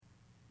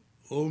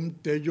ओम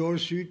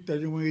तेजोसी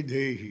तेजमयी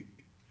देहि,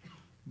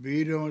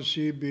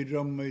 वीरमसी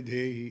वीरमयी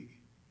देहि,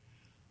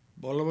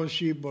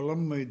 बलवसी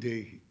बलमयी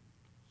देहि,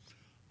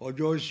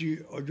 अजोसी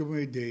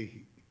अजमयी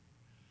देहि,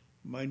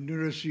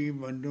 मन्युरसी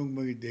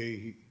मन्युमयी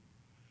देहि,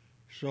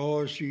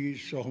 सहसी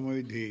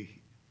सहमयी देहि।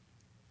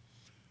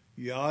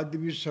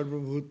 यादवि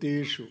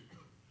सर्वभूतेषु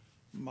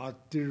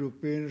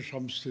मातृरूपेण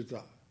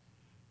संस्थिता,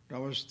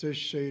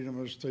 नमस्तस्यै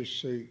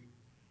नमस्तस्यै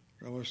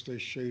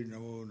नमस्तस्यै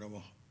नमो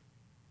नमः।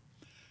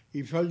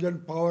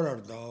 Effulgent power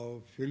art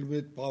thou, filled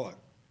with power.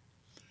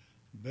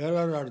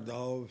 Valor art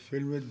thou,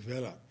 filled with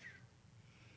valor.